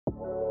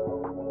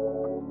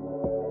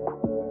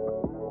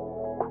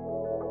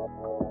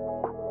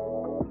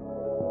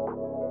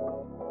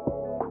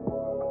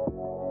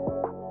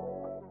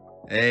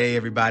Hey,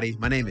 everybody.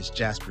 My name is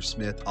Jasper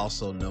Smith,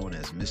 also known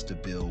as Mr.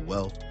 Bill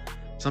Wealth.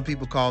 Some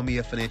people call me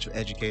a financial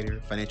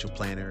educator, financial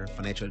planner,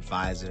 financial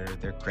advisor,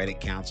 their credit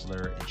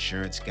counselor,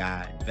 insurance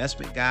guy,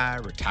 investment guy,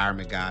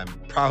 retirement guy,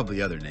 and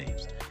probably other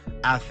names.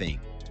 I think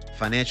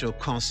financial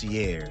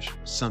concierge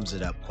sums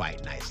it up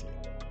quite nicely.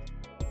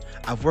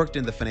 I've worked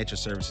in the financial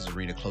services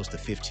arena close to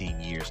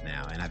 15 years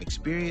now, and I've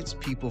experienced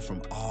people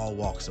from all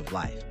walks of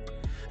life.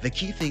 The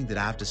key thing that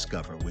I've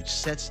discovered, which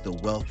sets the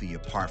wealthy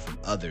apart from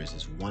others,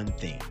 is one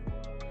thing: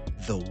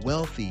 the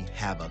wealthy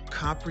have a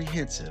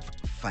comprehensive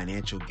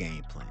financial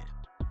game plan.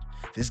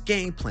 This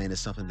game plan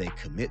is something they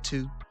commit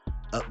to,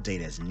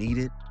 update as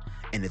needed,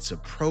 and it's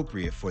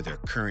appropriate for their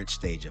current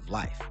stage of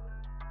life.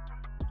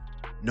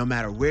 No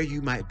matter where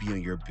you might be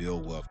on your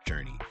Build Wealth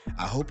journey,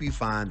 I hope you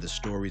find the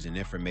stories and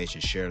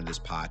information shared on this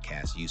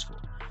podcast useful.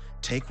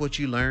 Take what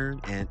you learn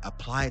and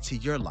apply it to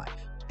your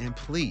life. And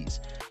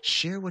please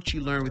share what you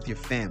learn with your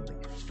family,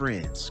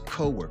 friends,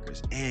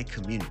 coworkers, and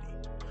community.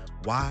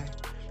 Why?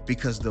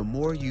 Because the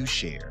more you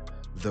share,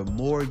 the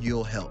more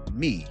you'll help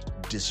me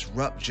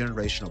disrupt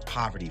generational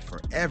poverty for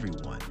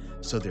everyone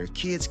so their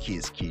kids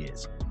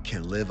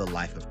can live a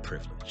life of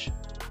privilege.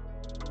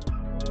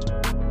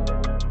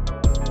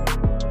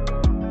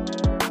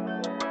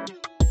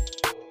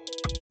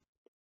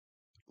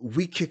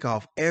 We kick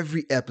off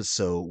every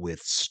episode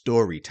with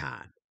story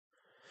time.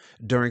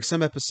 During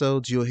some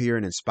episodes, you'll hear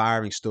an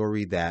inspiring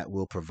story that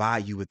will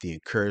provide you with the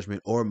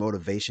encouragement or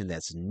motivation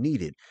that's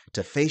needed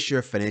to face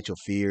your financial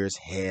fears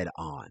head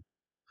on,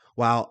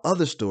 while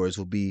other stories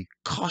will be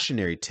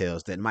cautionary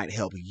tales that might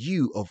help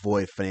you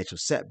avoid financial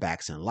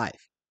setbacks in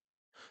life.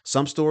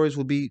 Some stories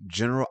will be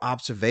general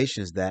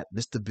observations that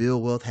Mr. Bill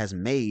Wealth has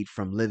made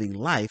from living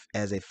life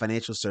as a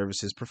financial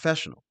services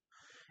professional.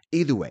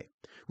 Either way,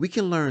 we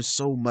can learn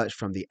so much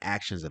from the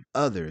actions of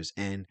others,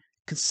 and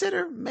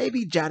consider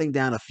maybe jotting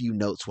down a few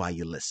notes while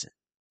you listen.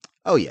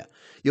 Oh, yeah,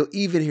 you'll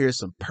even hear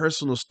some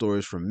personal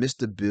stories from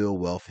Mr. Bill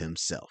Wealth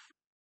himself.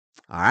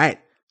 All right,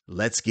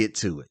 let's get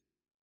to it.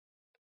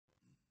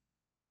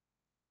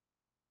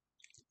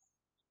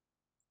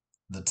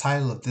 The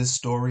title of this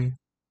story: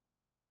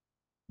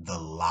 The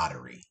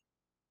Lottery.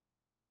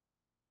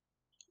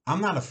 I'm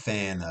not a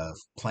fan of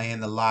playing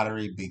the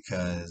lottery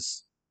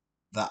because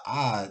the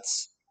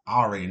odds, I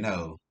already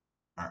know,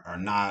 are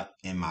not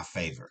in my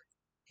favor.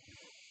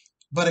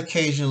 But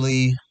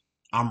occasionally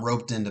I'm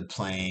roped into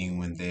playing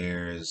when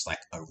there's like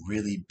a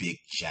really big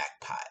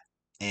jackpot.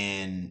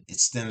 And it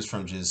stems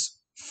from just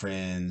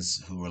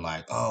friends who were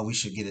like, oh, we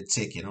should get a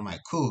ticket. I'm like,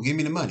 cool, give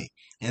me the money.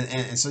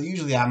 And so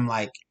usually I'm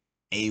like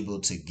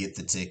able to get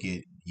the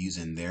ticket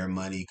using their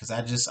money because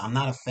I'm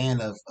not a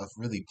fan of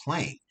really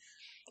playing.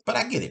 But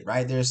I get it,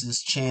 right? There's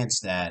this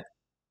chance that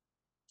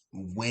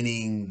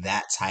winning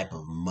that type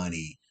of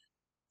money,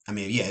 I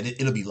mean, yeah,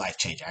 it'll be life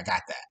changing. I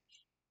got that.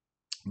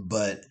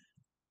 But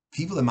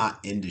people in my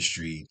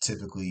industry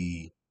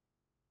typically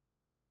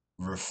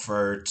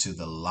refer to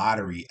the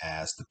lottery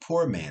as the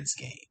poor man's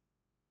game.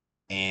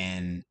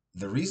 And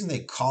the reason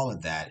they call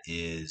it that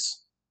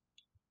is,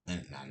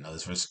 and I know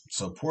this first,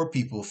 so poor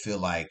people feel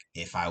like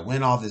if I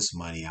win all this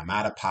money, I'm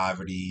out of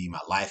poverty,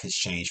 my life has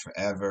changed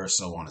forever,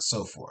 so on and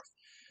so forth.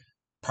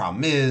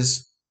 Problem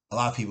is, a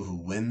lot of people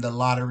who win the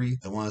lottery,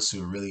 the ones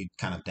who are really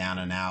kind of down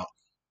and out,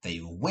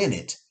 they win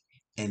it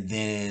and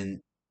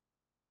then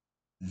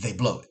they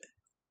blow it.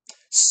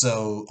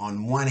 So,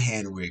 on one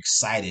hand, we're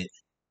excited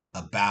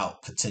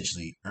about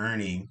potentially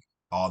earning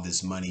all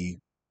this money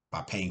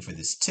by paying for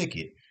this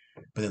ticket.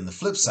 But then the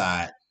flip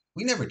side,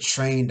 we never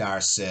trained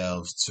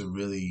ourselves to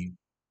really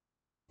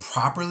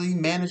properly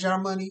manage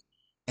our money.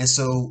 And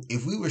so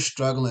if we were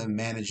struggling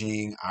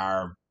managing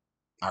our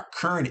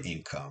current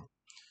income,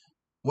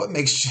 what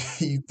makes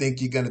you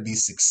think you're going to be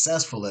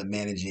successful at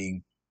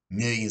managing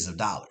millions of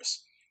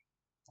dollars?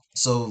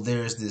 So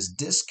there's this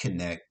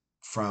disconnect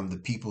from the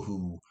people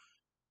who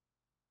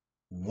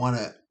want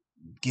to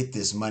get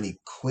this money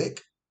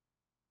quick.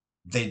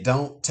 They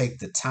don't take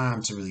the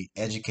time to really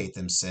educate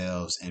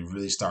themselves and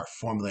really start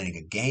formulating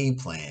a game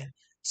plan.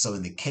 So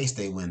in the case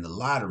they win the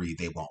lottery,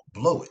 they won't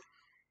blow it.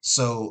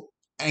 So,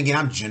 and again,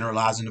 I'm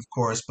generalizing, of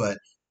course, but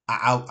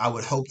I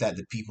would hope that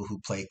the people who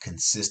play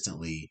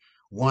consistently,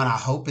 one, I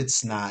hope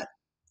it's not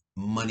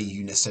money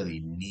you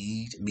necessarily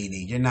need,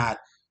 meaning you're not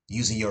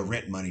using your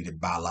rent money to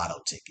buy lotto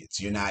tickets.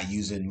 You're not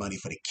using money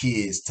for the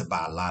kids to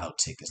buy lotto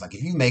tickets. Like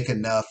if you make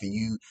enough and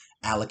you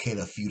allocate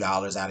a few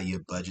dollars out of your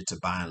budget to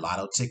buying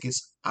lotto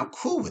tickets, I'm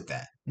cool with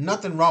that.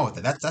 Nothing wrong with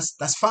it.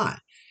 That's fine.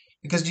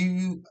 Because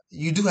you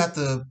do have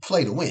to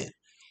play to win.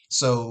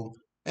 So,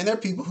 and there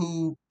are people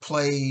who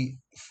play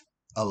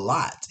a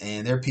lot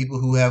and there are people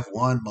who have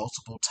won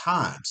multiple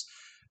times.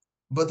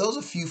 But those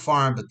are few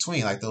far in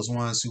between, like those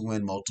ones who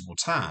win multiple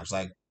times.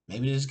 Like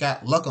maybe they just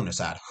got luck on their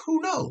side.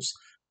 Who knows?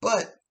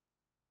 But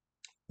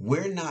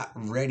we're not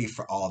ready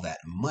for all that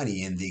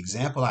money. And the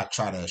example I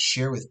try to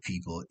share with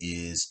people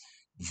is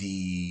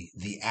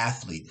the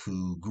athlete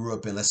who grew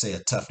up in, let's say,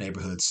 a tough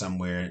neighborhood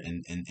somewhere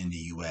in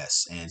the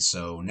US. And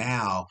so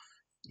now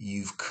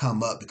you've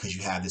come up because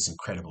you have this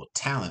incredible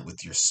talent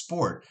with your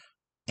sport,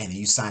 and then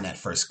you sign that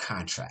first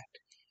contract.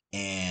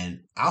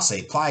 And I'll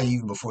say, probably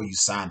even before you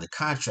sign the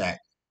contract,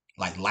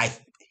 like life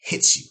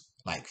hits you,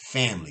 like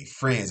family,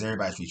 friends,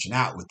 everybody's reaching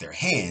out with their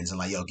hands and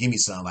like, yo, give me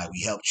some. Like,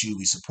 we helped you,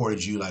 we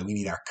supported you, like, we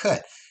need our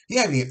cut. You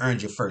haven't even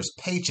earned your first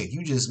paycheck.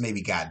 You just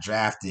maybe got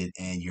drafted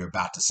and you're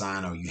about to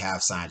sign or you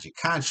have signed your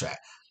contract.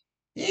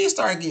 You ain't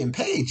started getting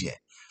paid yet.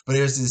 But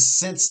there's this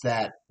sense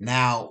that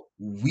now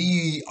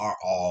we are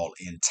all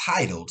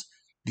entitled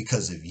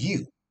because of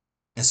you.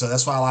 And so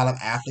that's why a lot of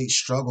athletes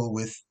struggle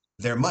with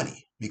their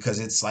money because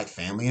it's like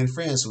family and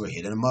friends who are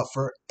hitting them up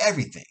for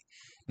everything,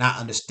 not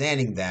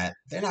understanding that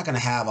they're not going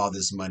to have all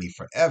this money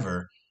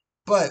forever.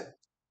 But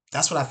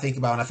that's what I think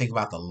about when I think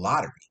about the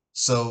lottery.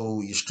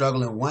 So you're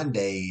struggling one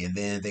day and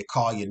then they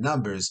call your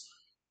numbers,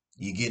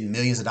 you're getting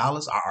millions of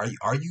dollars.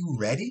 Are you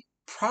ready?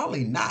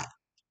 Probably not.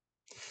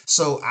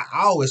 So I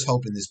always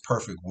hope in this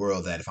perfect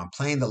world that if I'm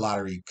playing the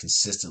lottery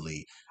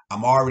consistently,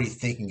 I'm already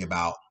thinking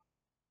about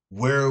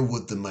where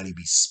would the money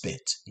be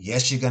spent?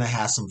 Yes, you're gonna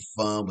have some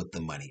fun with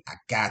the money. I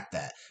got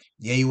that.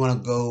 Yeah, you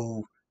want to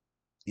go,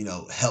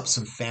 help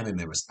some family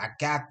members. I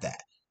got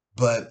that.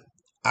 But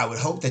I would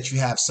hope that you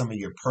have some of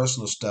your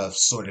personal stuff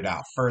sorted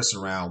out first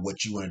around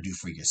what you want to do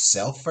for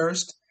yourself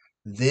first,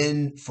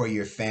 then for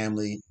your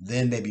family,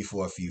 then maybe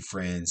for a few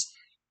friends,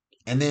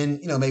 and then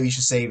maybe you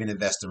should save and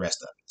invest the rest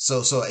of it.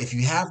 So if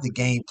you have the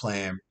game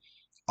plan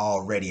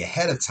already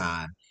ahead of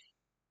time,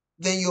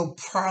 then you'll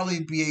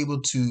probably be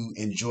able to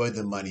enjoy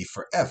the money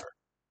forever.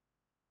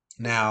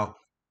 Now,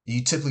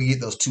 you typically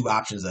get those two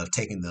options of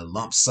taking the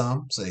lump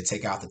sum. So they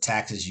take out the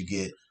taxes, you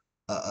get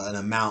an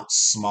amount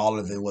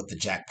smaller than what the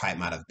jackpot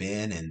might have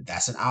been, and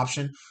that's an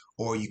option.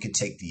 Or you can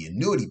take the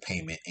annuity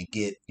payment and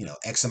get,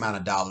 X amount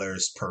of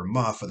dollars per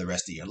month for the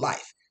rest of your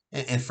life.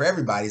 And for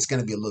everybody, it's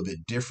going to be a little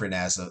bit different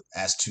as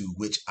to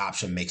which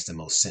option makes the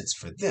most sense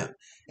for them.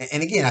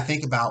 And again, I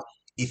think about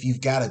if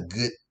you've got a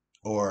good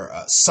or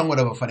somewhat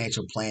of a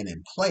financial plan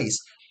in place,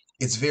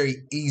 it's very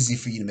easy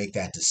for you to make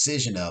that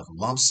decision of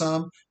lump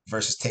sum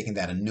versus taking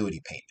that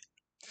annuity payment.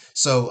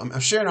 So I'm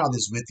sharing all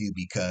this with you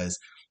because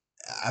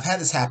I've had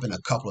this happen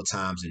a couple of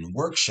times in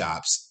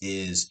workshops.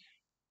 Is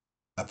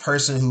a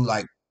person who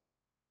like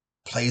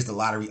plays the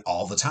lottery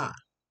all the time,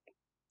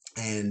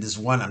 and this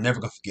one I'm never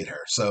gonna forget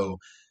her. So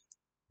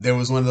there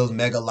was one of those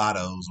mega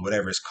lottos,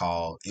 whatever it's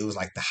called. It was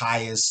like the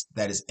highest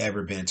that has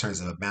ever been in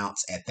terms of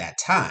amounts at that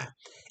time.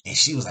 And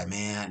she was like,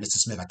 "Man, Mr.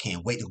 Smith, I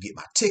can't wait to get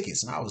my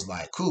tickets." And I was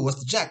like, "Cool, what's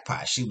the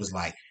jackpot?" She was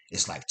like,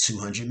 "It's like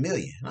 200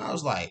 million." And I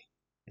was like,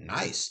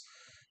 "Nice."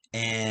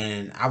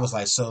 And I was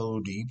like,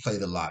 "So do you play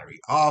the lottery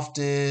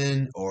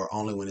often or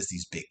only when it's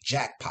these big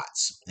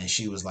jackpots?" And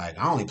she was like,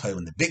 "I only play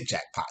when the big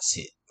jackpots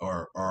hit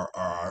or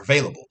are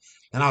available."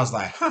 And I was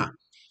like, "Huh.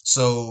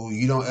 So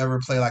you don't ever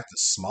play like the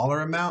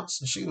smaller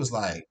amounts?" And she was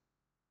like,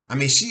 I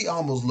mean, she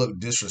almost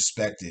looked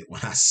disrespected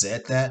when I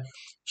said that.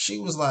 She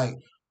was like,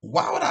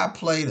 "Why would I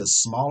play the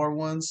smaller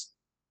ones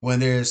when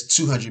there's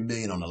 200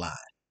 million on the line?"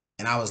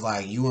 And I was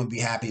like, "You wouldn't be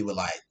happy with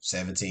like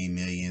 17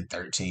 million,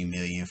 13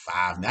 million,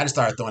 5 million." I just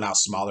started throwing out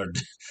smaller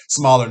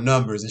smaller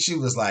numbers and she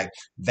was like,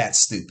 "That's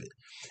stupid."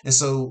 And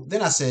so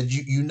then I said,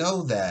 "You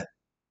know that,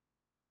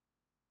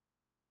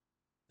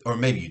 or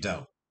maybe you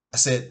don't." I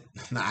said,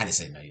 no, I didn't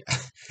say no.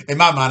 In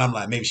my mind, I'm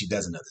like, maybe she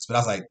doesn't know this, but I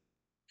was like,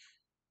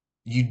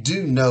 "You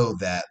do know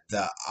that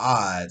the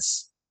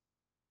odds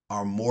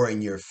are more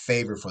in your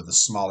favor for the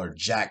smaller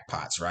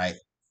jackpots, right?"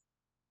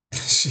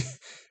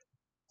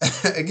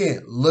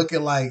 Again,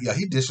 looking like, yo,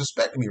 he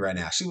disrespecting me right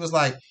now. She was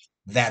like,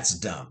 "That's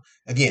dumb."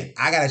 Again,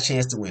 I got a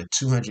chance to win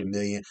 200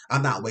 million.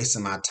 I'm not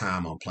wasting my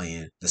time on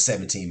playing the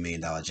 $17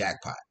 million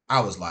jackpot.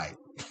 I was like,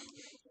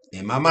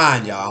 in my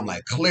mind, y'all, I'm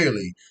like,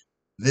 clearly,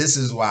 this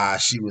is why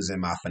she was in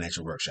my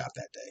financial workshop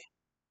that day.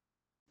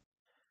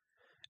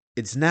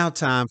 It's now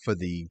time for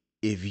the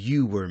If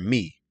You Were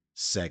Me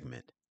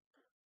segment.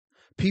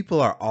 People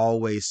are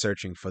always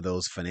searching for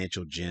those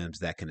financial gems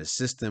that can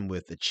assist them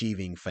with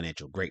achieving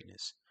financial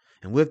greatness.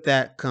 And with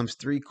that comes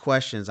three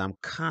questions I'm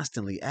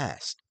constantly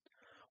asked.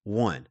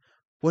 One,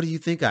 what do you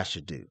think I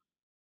should do?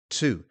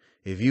 Two,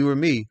 if you were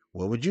me,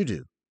 what would you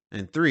do?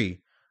 And three,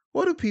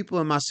 what do people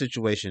in my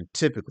situation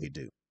typically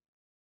do?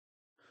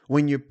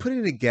 When you're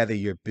putting together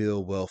your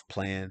Build Wealth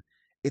plan,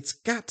 it's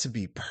got to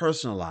be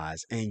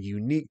personalized and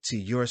unique to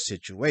your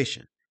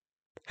situation.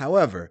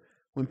 However,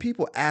 when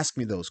people ask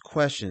me those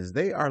questions,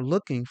 they are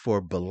looking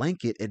for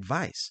blanket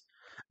advice.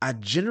 I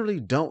generally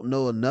don't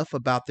know enough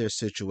about their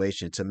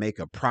situation to make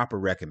a proper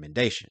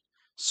recommendation.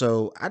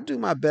 So I do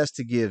my best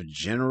to give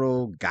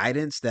general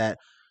guidance that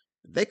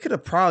they could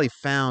have probably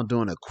found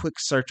doing a quick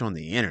search on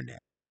the internet.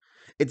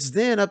 It's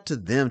then up to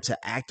them to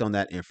act on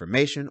that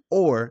information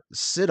or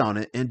sit on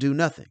it and do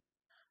nothing.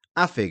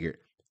 I figured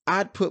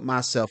I'd put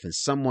myself in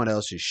someone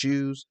else's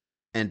shoes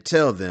and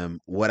tell them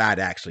what I'd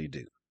actually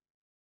do.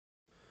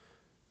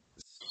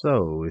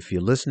 So, if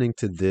you're listening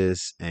to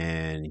this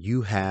and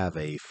you have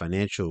a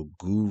financial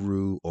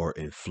guru or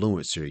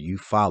influencer you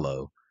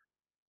follow,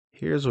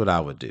 here's what I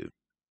would do.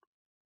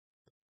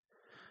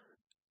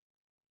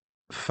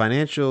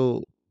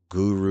 Financial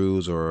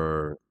gurus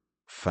or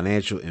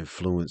financial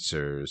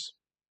influencers,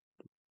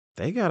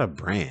 they got a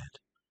brand.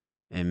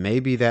 And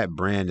maybe that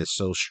brand is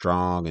so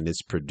strong and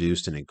it's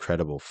produced an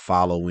incredible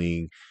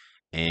following.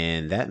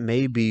 And that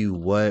may be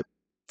what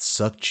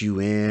sucked you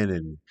in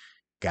and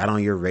got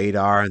on your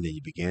radar. And then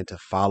you began to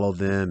follow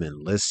them and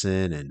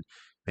listen. And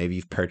maybe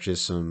you've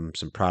purchased some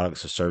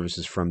products or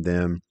services from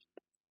them.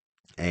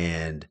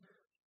 And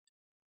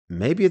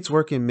maybe it's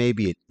working,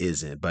 maybe it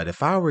isn't. But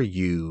if I were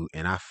you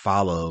and I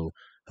follow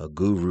a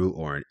guru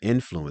or an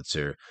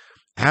influencer,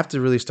 I have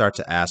to really start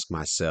to ask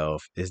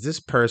myself, is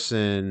this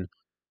person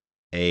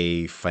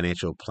a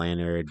financial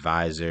planner,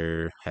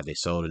 advisor? Have they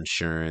sold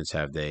insurance?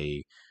 Have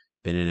they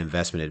been an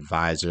investment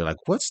advisor? Like,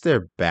 what's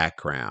their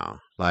background?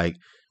 Like,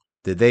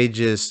 did they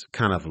just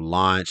kind of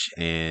launch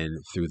and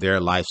through their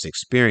life's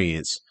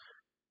experience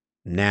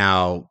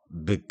now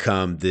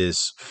become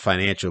this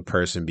financial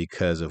person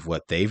because of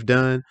what they've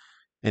done?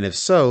 And if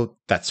so,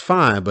 that's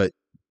fine, but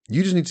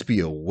you just need to be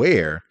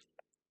aware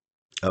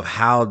of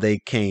how they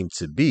came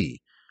to be.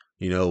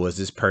 Was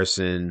this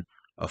person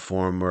a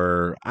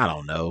former, I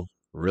don't know,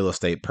 real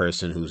estate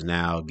person who's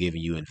now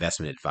giving you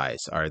investment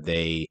advice? Are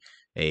they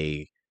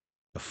a,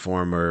 a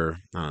former,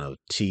 I don't know,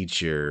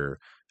 teacher,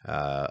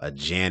 a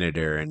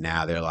janitor, and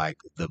now they're like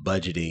the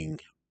budgeting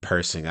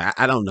person?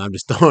 I don't know. I'm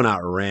just throwing out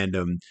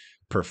random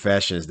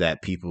professions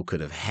that people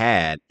could have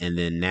had. And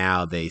then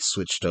now they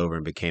switched over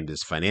and became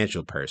this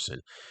financial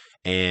person.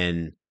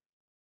 And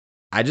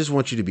I just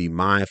want you to be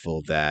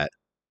mindful that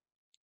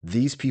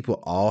these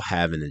people all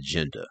have an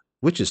agenda,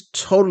 which is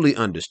totally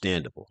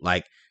understandable.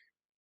 Like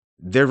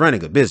they're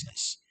running a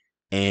business.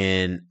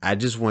 And I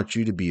just want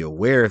you to be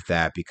aware of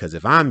that because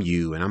if I'm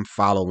you and I'm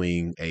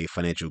following a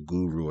financial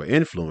guru or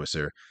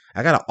influencer,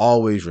 I got to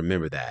always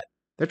remember that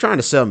they're trying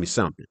to sell me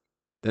something.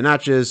 They're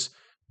not just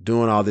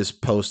doing all this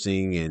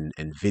posting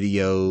and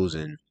videos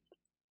and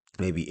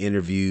maybe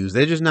interviews.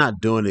 They're just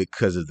not doing it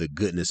because of the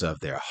goodness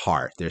of their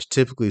heart. There's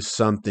typically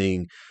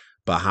something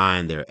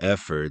behind their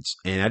efforts.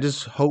 And I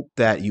just hope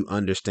that you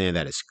understand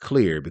that it's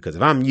clear because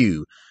if I'm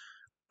you,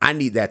 I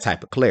need that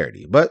type of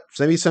clarity. But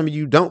maybe some of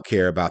you don't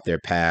care about their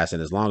past.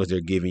 And as long as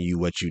they're giving you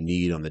what you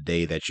need on the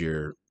day that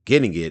you're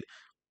getting it,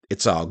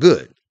 it's all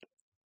good.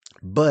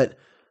 But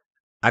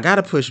I got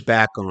to push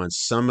back on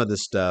some of the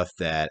stuff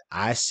that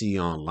I see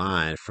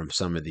online from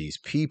some of these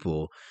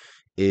people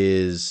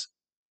is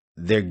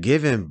they're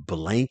giving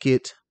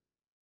blanket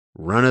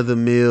run of the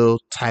mill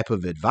type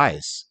of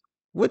advice,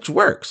 which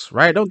works,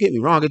 right? Don't get me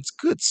wrong, it's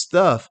good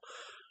stuff,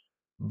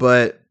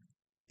 but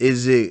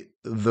is it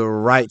the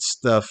right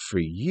stuff for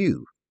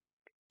you?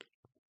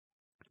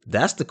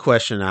 That's the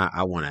question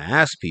I want to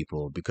ask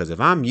people because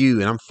if I'm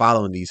you and I'm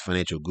following these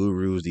financial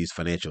gurus, these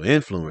financial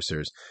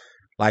influencers,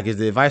 like is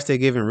the advice they're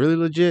giving really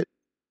legit?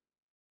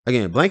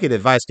 Again, blanket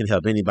advice can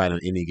help anybody on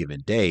any given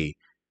day,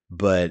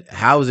 but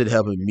how is it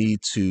helping me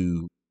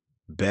to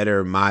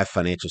better my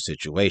financial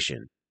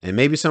situation? And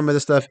maybe some of the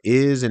stuff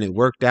is and it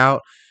worked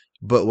out,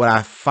 but what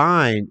I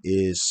find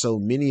is so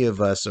many of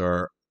us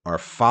are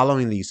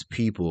following these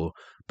people,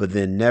 but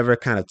then never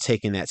kind of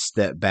taking that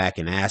step back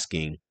and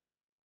asking,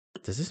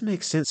 does this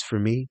make sense for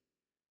me?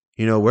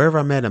 Wherever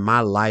I'm at in my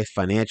life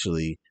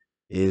financially,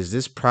 is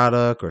this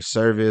product or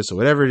service or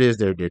whatever it is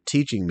they're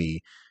teaching me,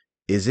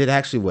 is it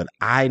actually what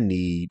I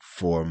need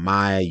for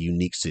my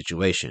unique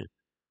situation?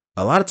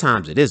 A lot of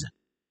times it isn't.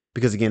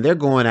 Because again, they're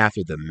going after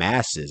the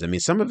masses. I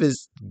mean, some of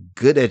it's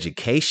good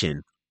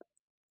education,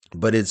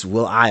 but it's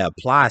will I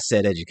apply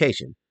said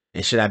education?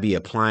 And should I be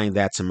applying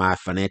that to my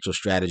financial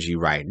strategy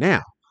right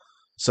now?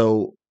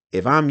 So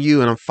if I'm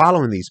you and I'm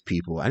following these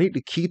people, I need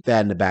to keep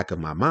that in the back of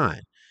my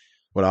mind.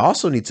 What I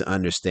also need to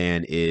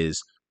understand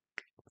is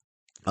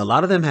a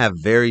lot of them have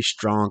very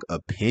strong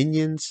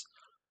opinions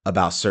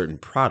about certain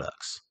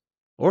products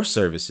or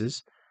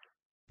services.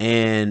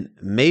 And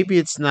maybe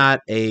it's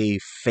not a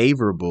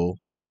favorable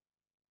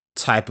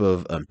type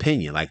of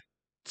opinion. Like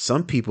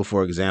some people,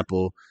 for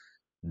example,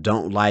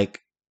 don't like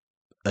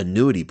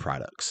annuity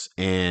products.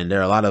 And there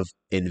are a lot of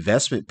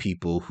investment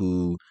people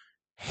who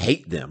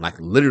hate them, like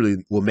literally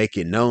will make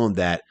it known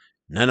that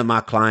none of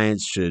my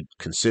clients should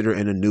consider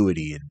an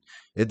annuity.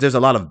 And there's a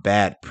lot of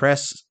bad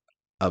press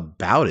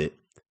about it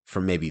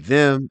from maybe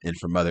them and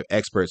from other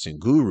experts and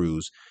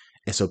gurus.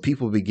 And so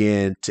people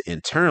begin to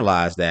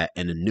internalize that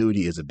an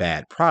annuity is a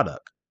bad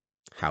product.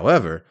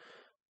 However,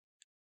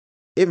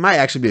 it might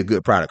actually be a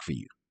good product for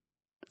you.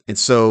 And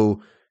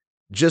so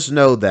just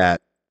know that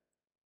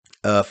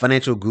a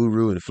financial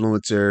guru,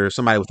 influencer,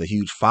 somebody with a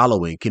huge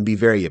following can be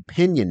very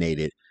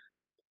opinionated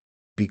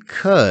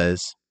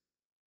because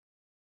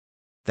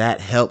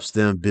that helps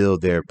them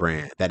build their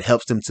brand. That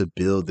helps them to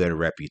build their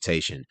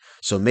reputation.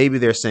 So maybe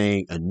they're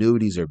saying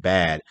annuities are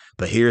bad,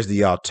 but here's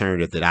the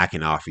alternative that I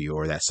can offer you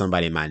or that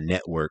somebody in my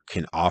network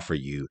can offer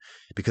you.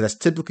 Because that's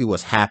typically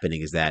what's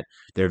happening is that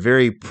they're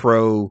very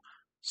pro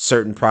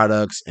certain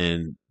products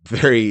and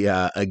very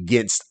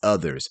against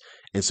others.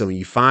 And so when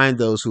you find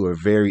those who are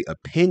very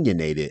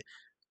opinionated,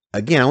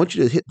 again, I want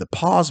you to hit the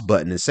pause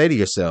button and say to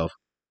yourself,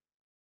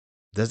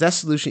 does that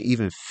solution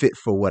even fit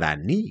for what I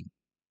need?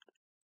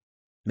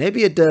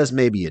 Maybe it does,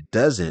 maybe it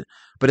doesn't,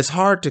 but it's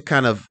hard to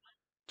kind of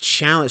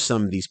challenge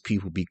some of these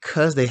people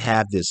because they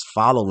have this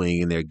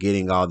following and they're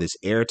getting all this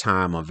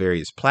airtime on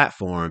various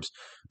platforms,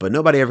 but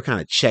nobody ever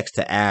kind of checks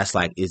to ask,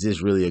 like, is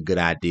this really a good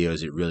idea or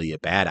is it really a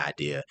bad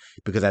idea?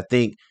 Because I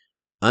think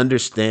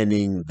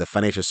understanding the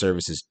financial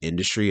services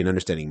industry and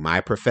understanding my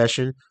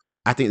profession,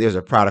 I think there's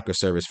a product or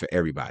service for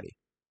everybody,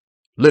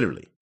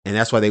 literally. And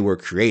that's why they were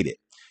created.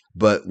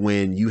 But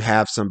when you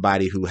have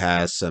somebody who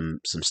has some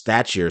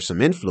stature,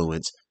 some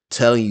influence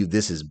telling you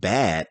this is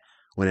bad,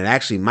 when it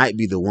actually might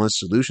be the one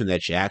solution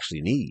that you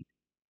actually need.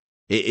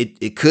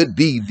 It could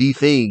be the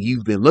thing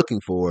you've been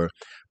looking for,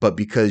 but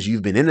because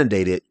you've been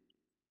inundated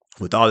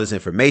with all this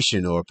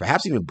information, or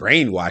perhaps even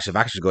brainwashed, if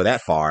I should go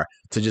that far,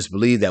 to just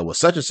believe that, well,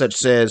 such and such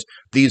says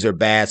these are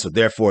bad, so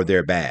therefore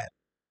they're bad.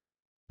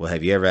 Well,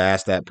 have you ever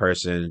asked that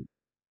person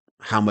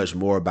how much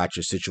more about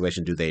your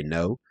situation do they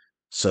know?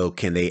 So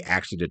can they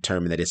actually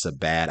determine that it's a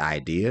bad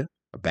idea,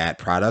 a bad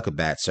product, a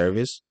bad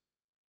service?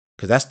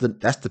 Because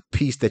that's the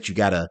piece that you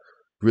gotta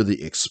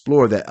really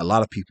explore that a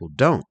lot of people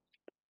don't.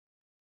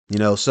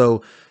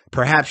 So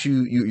perhaps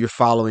you're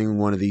following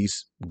one of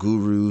these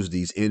gurus,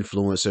 these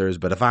influencers,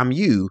 but if I'm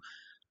you,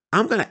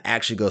 I'm gonna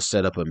actually go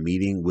set up a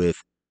meeting with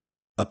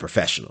a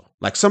professional,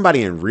 like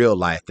somebody in real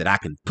life that I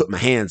can put my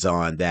hands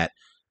on, that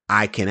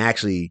I can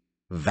actually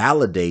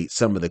validate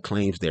some of the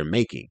claims they're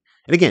making.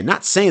 And again,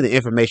 not saying the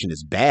information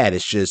is bad,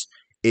 it's just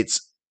it's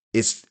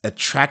it's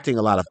attracting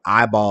a lot of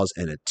eyeballs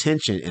and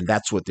attention, and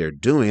that's what they're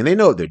doing. And they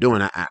know what they're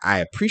doing. I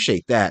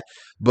appreciate that.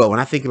 But when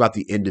I think about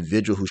the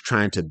individual who's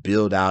trying to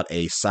build out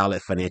a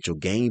solid financial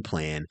game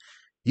plan,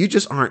 you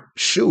just aren't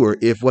sure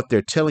if what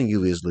they're telling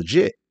you is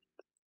legit.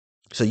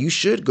 So you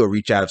should go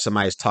reach out if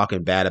somebody's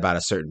talking bad about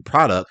a certain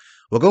product.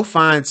 Well, go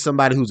find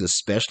somebody who's a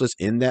specialist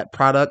in that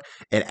product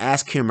and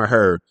ask him or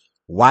her,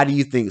 why do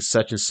you think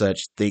such and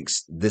such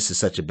thinks this is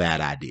such a bad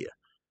idea?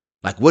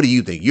 Like, what do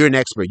you think? You're an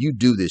expert. You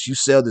do this. You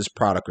sell this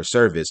product or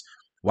service.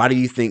 Why do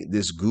you think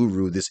this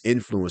guru, this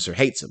influencer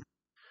hates him?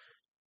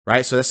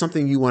 Right? So that's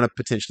something you want to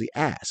potentially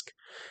ask.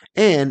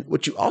 And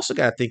what you also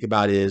got to think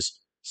about is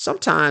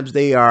sometimes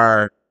they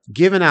are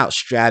giving out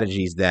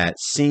strategies that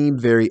seem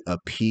very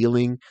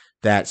appealing,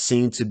 that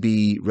seem to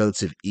be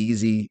relative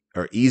easy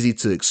or easy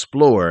to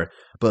explore,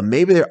 but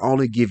maybe they're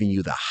only giving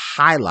you the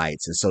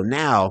highlights. And so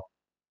now,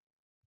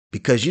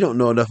 because you don't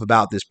know enough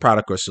about this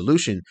product or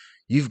solution,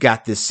 you've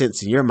got this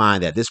sense in your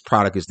mind that this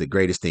product is the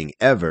greatest thing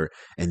ever.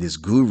 And this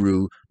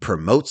guru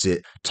promotes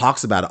it,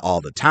 talks about it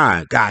all the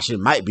time. Gosh, it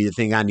might be the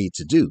thing I need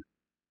to do.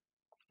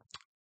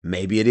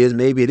 Maybe it is,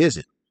 maybe it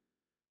isn't.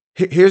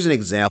 Here's an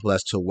example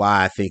as to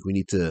why I think we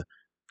need to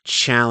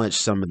challenge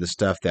some of the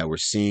stuff that we're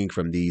seeing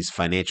from these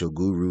financial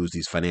gurus,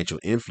 these financial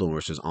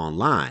influencers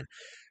online,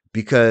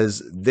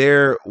 because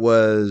there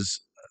was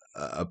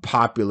a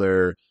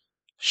popular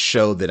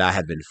show that I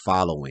had been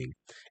following,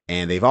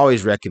 and they've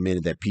always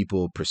recommended that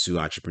people pursue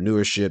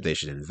entrepreneurship. They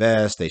should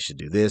invest. They should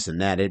do this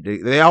and that.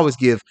 They always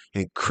give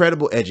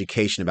incredible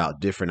education about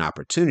different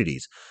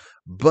opportunities.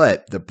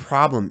 But the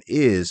problem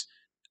is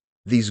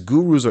these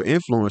gurus or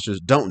influencers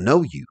don't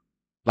know you.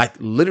 Like,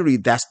 literally,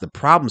 that's the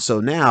problem. So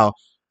now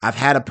I've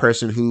had a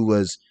person who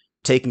was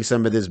taking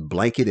some of this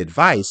blanket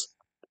advice,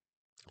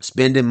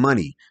 spending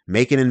money,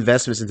 making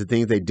investments into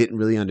things they didn't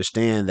really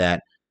understand,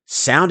 that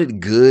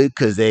sounded good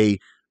because they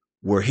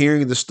were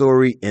hearing the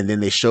story and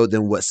then they showed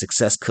them what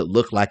success could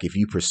look like if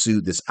you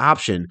pursued this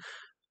option.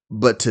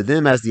 But to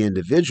them as the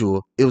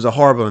individual, it was a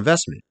horrible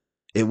investment.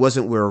 It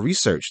wasn't well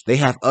researched. They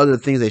have other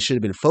things they should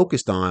have been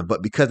focused on,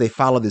 but because they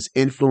follow this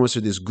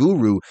influencer, this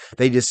guru,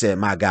 they just said,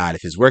 "My God,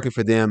 if it's working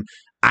for them,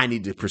 I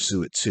need to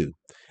pursue it too."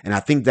 And I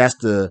think that's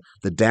the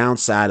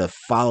downside of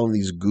following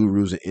these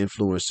gurus and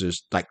influencers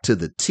like to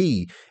the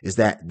T, is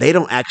that they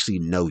don't actually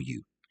know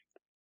you.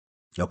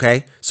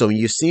 Okay. So when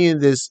you're seeing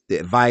this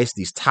advice,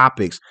 these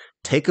topics,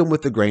 take them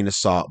with a grain of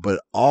salt, but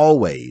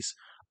always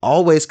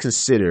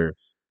consider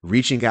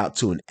reaching out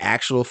to an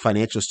actual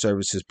financial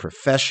services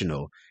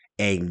professional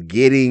and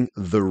getting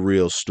the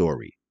real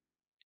story.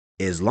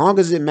 As long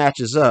as it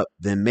matches up,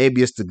 then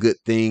maybe it's the good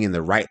thing and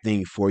the right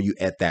thing for you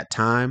at that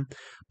time.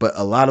 But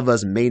a lot of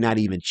us may not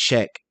even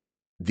check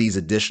these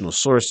additional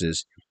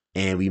sources,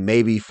 and we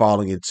may be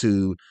falling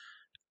into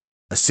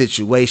a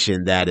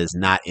situation that is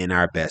not in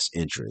our best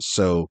interest.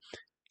 So,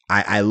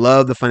 I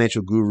love the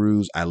financial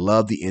gurus. I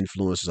love the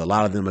influencers. A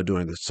lot of them are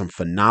doing some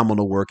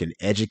phenomenal work in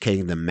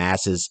educating the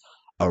masses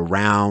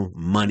around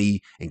money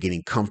and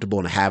getting comfortable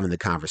and having the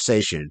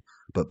conversation.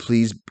 But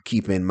please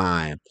keep in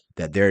mind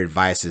that their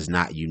advice is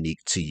not unique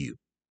to you.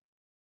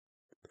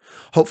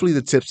 Hopefully,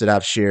 the tips that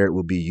I've shared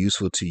will be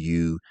useful to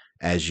you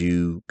as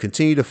you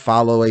continue to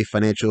follow a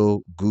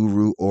financial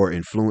guru or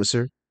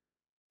influencer.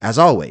 As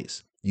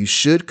always, you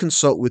should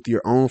consult with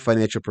your own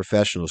financial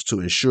professionals to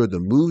ensure the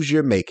moves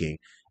you're making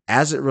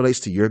as it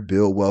relates to your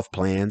build wealth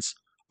plans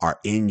are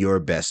in your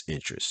best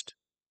interest.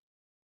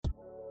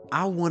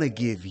 I want to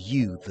give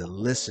you, the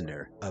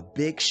listener, a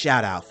big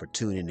shout out for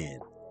tuning in.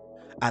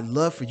 I'd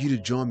love for you to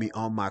join me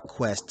on my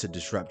quest to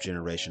disrupt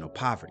generational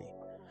poverty.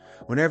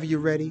 Whenever you're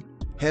ready,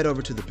 head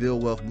over to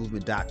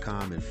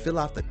thebuildwealthmovement.com and fill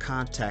out the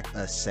Contact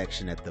Us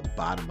section at the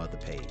bottom of the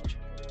page.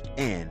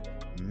 And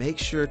make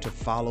sure to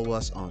follow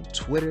us on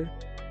Twitter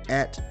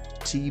at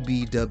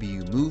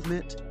TBW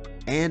Movement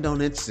and on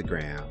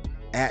Instagram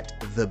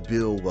at the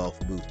Build Wealth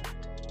Movement.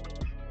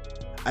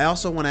 I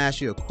also want to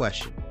ask you a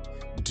question.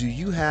 Do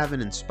you have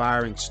an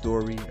inspiring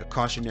story, a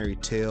cautionary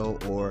tale,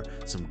 or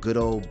some good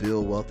old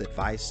Build Wealth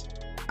advice?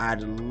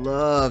 I'd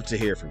love to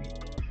hear from you.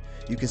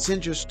 You can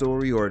send your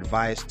story or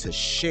advice to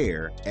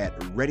share at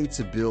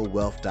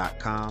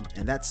readytobuildwealth.com,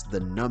 and that's the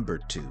number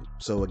 2.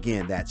 So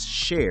again, that's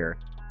share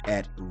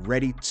at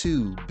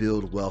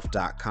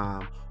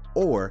readytobuildwealth.com,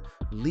 or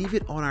leave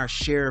it on our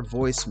share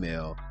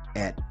voicemail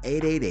at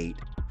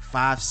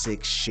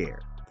 888-56-SHARE.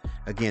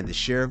 Again, the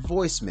share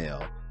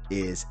voicemail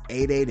is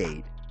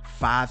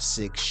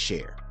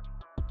 888-56-SHARE.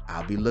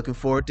 I'll be looking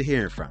forward to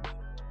hearing from you.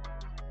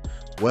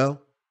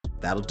 Well,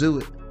 that'll do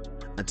it.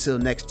 Until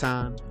next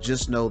time,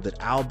 just know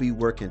that I'll be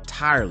working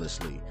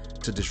tirelessly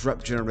to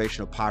disrupt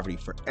generational poverty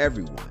for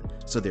everyone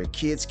so their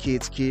kids'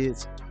 kids'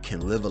 kids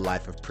can live a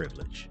life of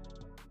privilege.